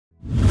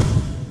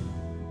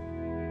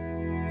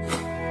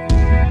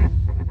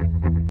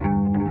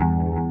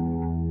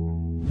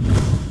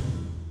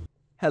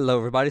Hello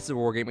everybody, this is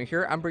Wargamer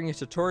here. I'm bringing a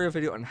tutorial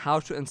video on how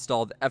to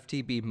install the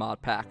FTB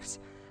mod packs.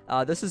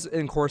 This is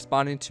in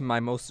corresponding to my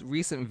most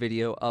recent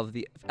video of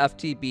the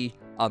FTB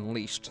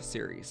Unleashed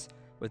series.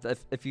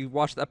 If you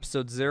watched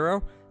episode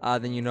 0,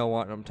 then you know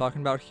what I'm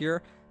talking about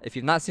here. If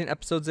you've not seen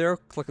episode 0,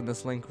 click on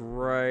this link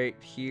right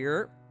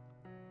here.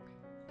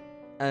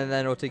 And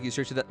then it'll take you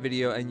straight to that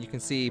video and you can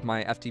see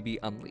my FTB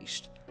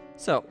Unleashed.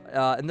 So,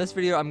 in this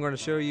video I'm going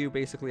to show you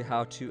basically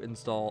how to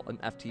install an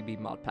FTB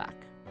mod pack.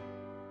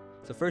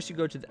 So first you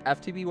go to the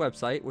FTB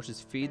website, which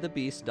is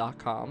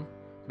feedthebeast.com.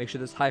 Make sure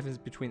there's hyphens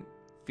between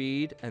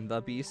feed and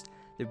the beast.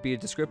 There'll be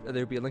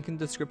a link in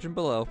the description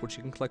below, which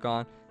you can click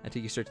on and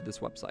take you straight to this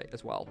website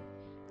as well.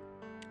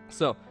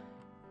 So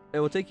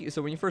it will take you.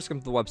 So when you first come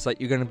to the website,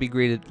 you're going to be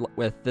greeted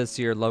with this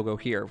here logo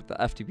here with the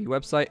FTB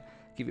website.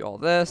 Give you all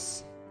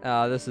this.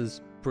 This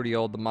is pretty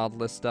old, the mod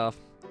list stuff.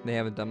 They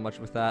haven't done much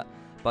with that,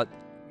 but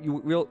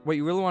what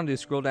you really want to do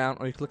is scroll down,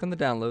 or you click on the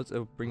downloads.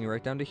 It'll bring you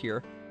right down to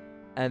here.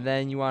 And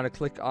then you want to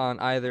click on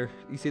either,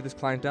 you see this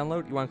client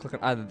download, you want to click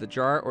on either the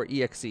jar or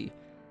exe.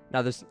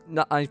 Now there's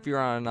not, if you're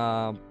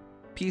on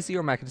PC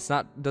or Mac,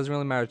 doesn't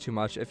really matter too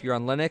much. If you're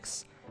on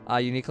Linux,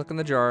 you need to click on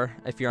the jar.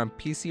 If you're on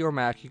PC or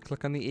Mac, you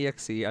click on the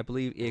exe. I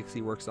believe exe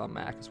works on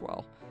Mac as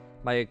well.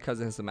 My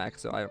cousin has a Mac,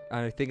 so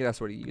I think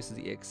that's what he uses,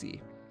 exe.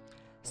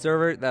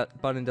 Server,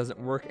 that button doesn't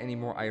work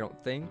anymore, I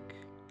don't think.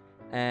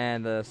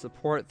 And the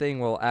support thing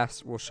will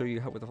show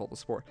you how to hold the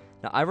support.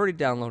 Now I've already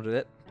downloaded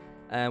it.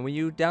 And when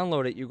you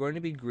download it, you're going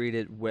to be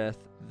greeted with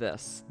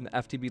this, the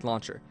FTB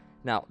Launcher.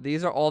 Now,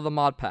 these are all the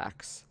mod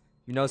packs.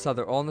 You notice how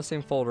they're all in the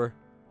same folder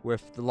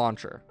with the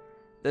launcher.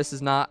 This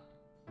is not,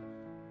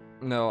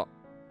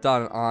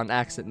 done on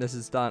accident. This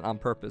is done on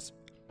purpose.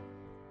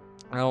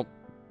 I don't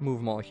move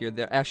them all here.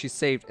 They're actually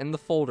saved in the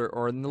folder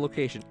or in the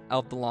location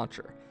of the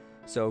launcher.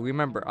 So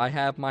remember, I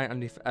have mine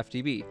underneath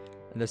FTB,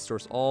 and this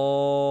stores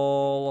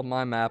all of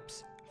my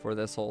maps for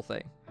this whole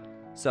thing.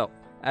 So,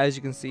 as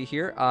you can see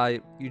here,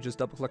 you just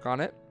double click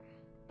on it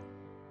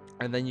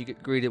and then you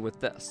get greeted with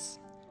this.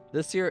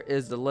 This here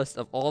is the list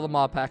of all the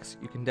mod packs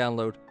you can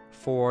download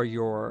for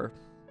your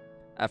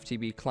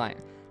FTB client.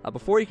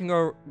 Before you can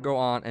go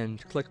on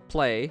and click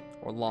play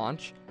or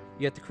launch,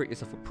 you have to create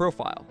yourself a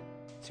profile.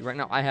 See, right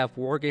now I have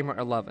Wargamer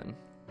 11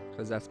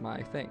 because that's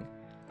my thing.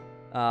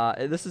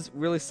 This is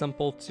really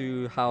simple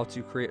to how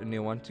to create a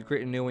new one. To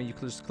create a new one, you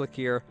can just click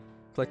here,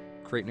 click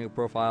create new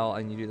profile,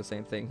 and you do the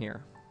same thing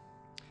here.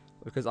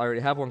 Because I already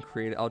have one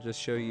created, I'll just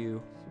show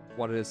you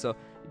what it is. So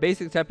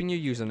basically type in your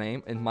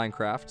username in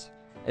Minecraft.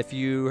 If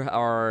you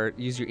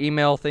use your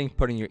email thing,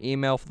 put in your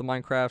email for the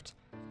Minecraft.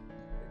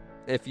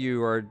 If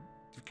you've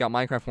got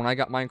Minecraft, when I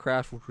got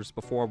Minecraft, which was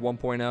before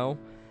 1.0,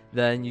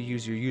 then you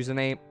use your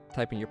username,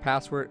 type in your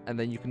password, and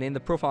then you can name the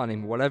profile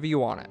name whatever you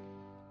want it.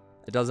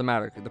 It doesn't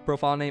matter. The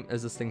profile name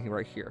is this thing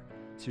right here.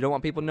 So you don't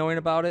want people knowing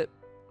about it,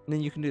 then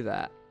you can do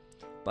that.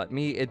 But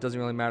me, it doesn't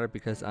really matter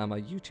because I'm a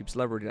YouTube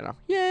celebrity now.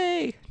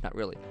 Yay! Not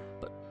really,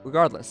 but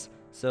regardless.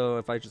 So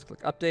if I just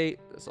click update,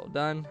 it's all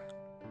done.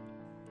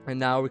 And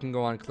now we can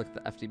go on and click the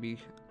FTB,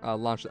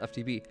 launch the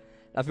FTB.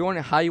 Now if you're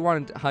wondering how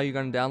you're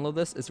going to download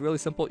this, it's really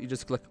simple. You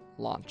just click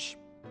launch.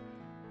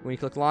 When you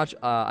click launch,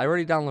 I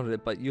already downloaded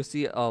it, but you'll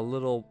see a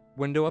little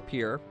window up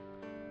here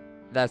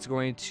that's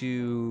going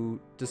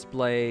to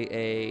display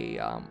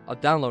a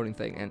downloading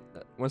thing. And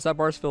once that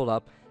bar is filled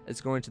up, it's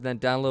going to then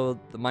download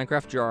the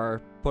Minecraft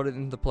jar, put it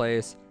into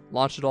place,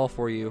 launch it all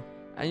for you,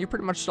 and you're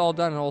pretty much all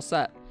done and all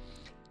set.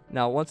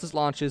 Now, once this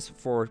launches,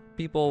 for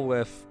people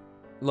with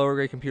lower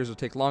grade computers, it'll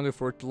take longer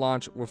for it to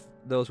launch. With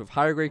those with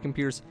higher grade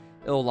computers,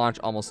 it'll launch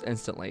almost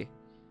instantly.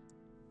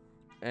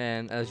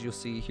 And as you'll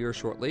see here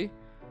shortly,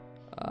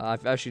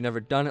 I've actually never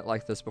done it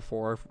like this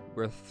before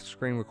with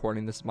screen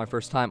recording. This is my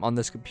first time on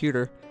this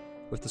computer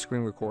with the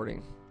screen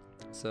recording.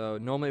 So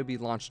normally it would be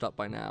launched up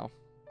by now.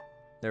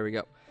 There we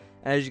go.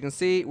 And as you can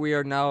see, we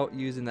are now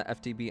using the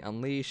FTB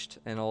Unleashed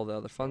and all the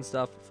other fun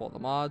stuff for all the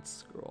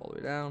mods. Scroll all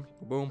the way down.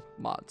 Boom.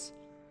 Mods.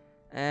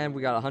 And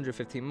we got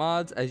 115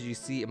 mods. As you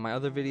see in my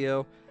other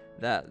video,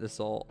 this is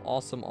all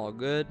awesome, all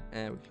good.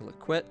 And we can click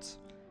quit.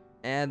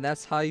 And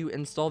that's how you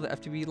install the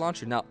FTB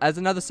Launcher. Now, as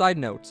another side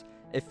note,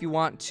 if you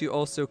want to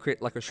also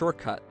create like a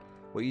shortcut,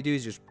 what you do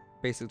is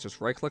basically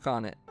just right click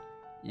on it.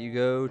 You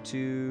go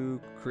to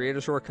create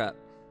a shortcut.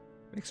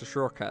 Makes a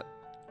shortcut.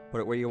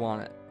 Put it where you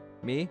want it.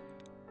 Me?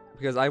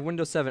 Because I have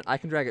Windows 7, I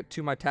can drag it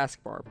to my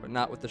taskbar, but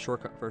not with the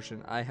shortcut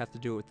version. I have to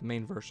do it with the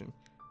main version.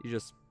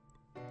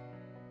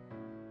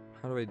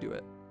 How do I do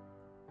it?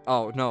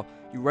 Oh, no.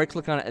 You right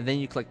click on it, and then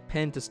you click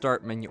pin to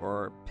start menu,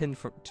 or pin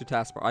to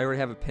taskbar. I already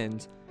have it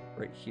pinned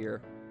right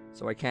here,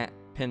 so I can't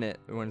pin it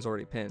when it's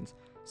already pinned.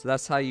 So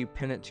that's how you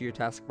pin it to your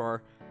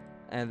taskbar.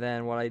 And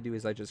then what I do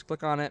is I just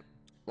click on it,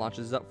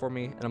 launches it up for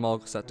me, and I'm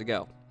all set to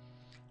go.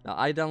 Now,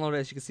 I downloaded,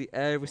 as you can see,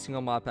 every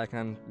single mod pack,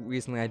 and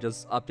recently I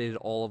just updated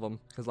all of them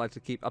because I like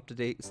to keep up to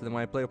date, so then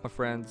when I play with my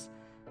friends,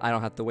 I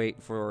don't have to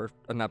wait for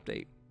an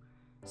update.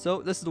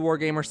 So, this is the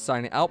Wargamer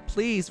signing out.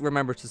 Please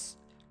remember to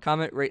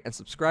comment, rate, and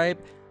subscribe.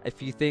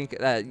 If you think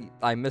that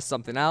I missed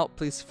something out,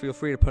 please feel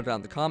free to put it down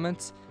in the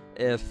comments.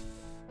 If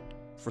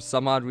for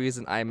some odd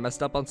reason I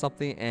messed up on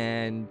something,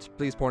 and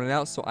please point it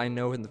out so I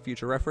know in the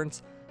future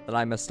reference that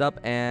I messed up,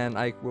 and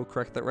I will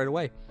correct that right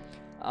away.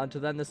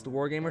 Until then, this is the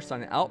Wargamer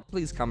signing out.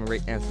 Please comment,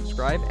 rate, and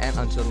subscribe, and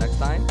until next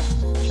time,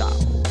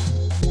 ciao.